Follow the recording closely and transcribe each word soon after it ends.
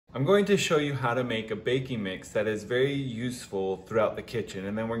I'm going to show you how to make a baking mix that is very useful throughout the kitchen,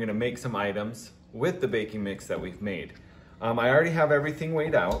 and then we're going to make some items with the baking mix that we've made. I already have everything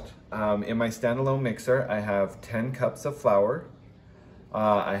weighed out. In my standalone mixer, I have 10 cups of flour.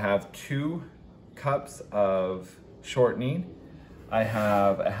 I have 2 cups of shortening. I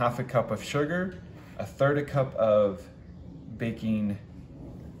have a half a cup of sugar, a third a cup of baking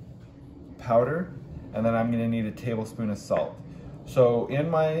powder, and then I'm going to need a tablespoon of salt. So in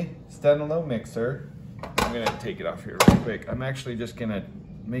my standalone mixer, I'm going to take it off here real quick. I'm actually just going to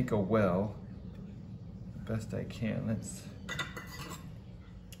make a well the best I can. Let's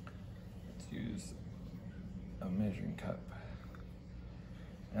use a measuring cup.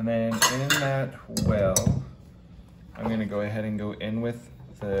 And then in that well, I'm going to go ahead and go in with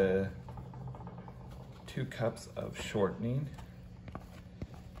the 2 cups of shortening.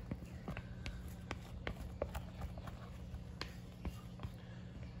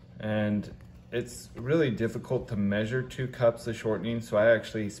 And it's really difficult to measure 2 cups of shortening, so I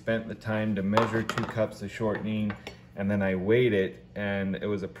actually spent the time to measure 2 cups of shortening, and then I weighed it, and it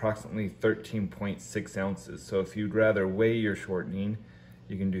was approximately 13.6 ounces. So if you'd rather weigh your shortening,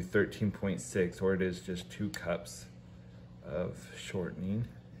 you can do 13.6, or it is just 2 cups of shortening.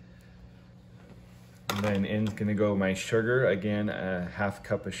 And then in's gonna go my sugar, again, a half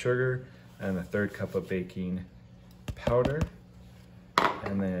cup of sugar, and a third cup of baking powder.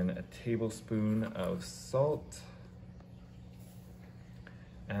 And then a tablespoon of salt.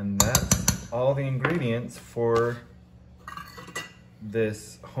 And that's all the ingredients for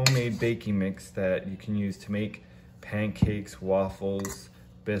this homemade baking mix that you can use to make pancakes, waffles,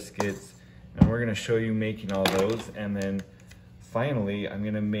 biscuits. And we're gonna show you making all those. And then finally, I'm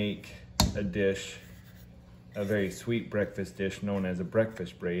gonna make a dish, a very sweet breakfast dish known as a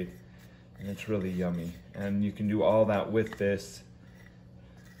breakfast braid. And it's really yummy. And you can do all that with this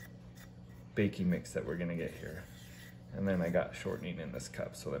baking mix that we're gonna get here. And then I got shortening in this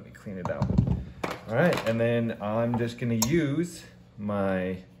cup, so let me clean it out. All right, and then I'm just gonna use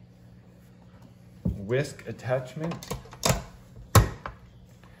my whisk attachment.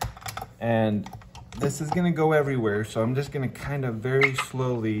 And this is gonna go everywhere, so I'm just gonna kind of very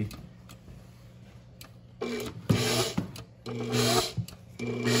slowly get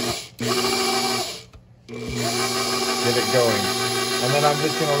it going. And then I'm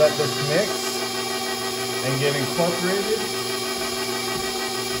just gonna let this mix and get incorporated.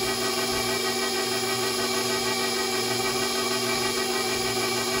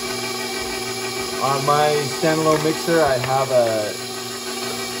 On my standalone mixer, I have a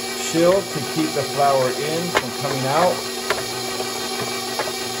shield to keep the flour in from coming out.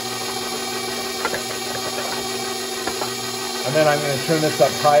 And then I'm going to turn this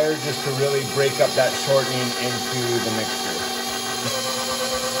up higher just to really break up that shortening into the mixture.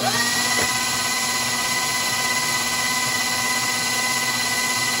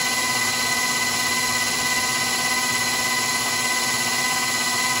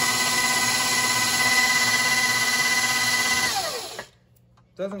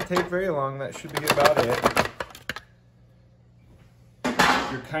 Doesn't take very long, that should be about it.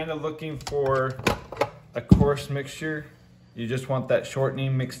 You're kind of looking for a coarse mixture. You just want that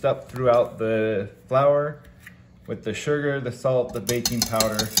shortening mixed up throughout the flour with the sugar, the salt, the baking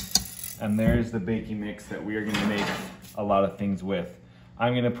powder, and there's the baking mix that we are going to make a lot of things with.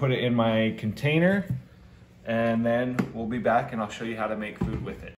 I'm going to put it in my container, and then we'll be back and I'll show you how to make food with it.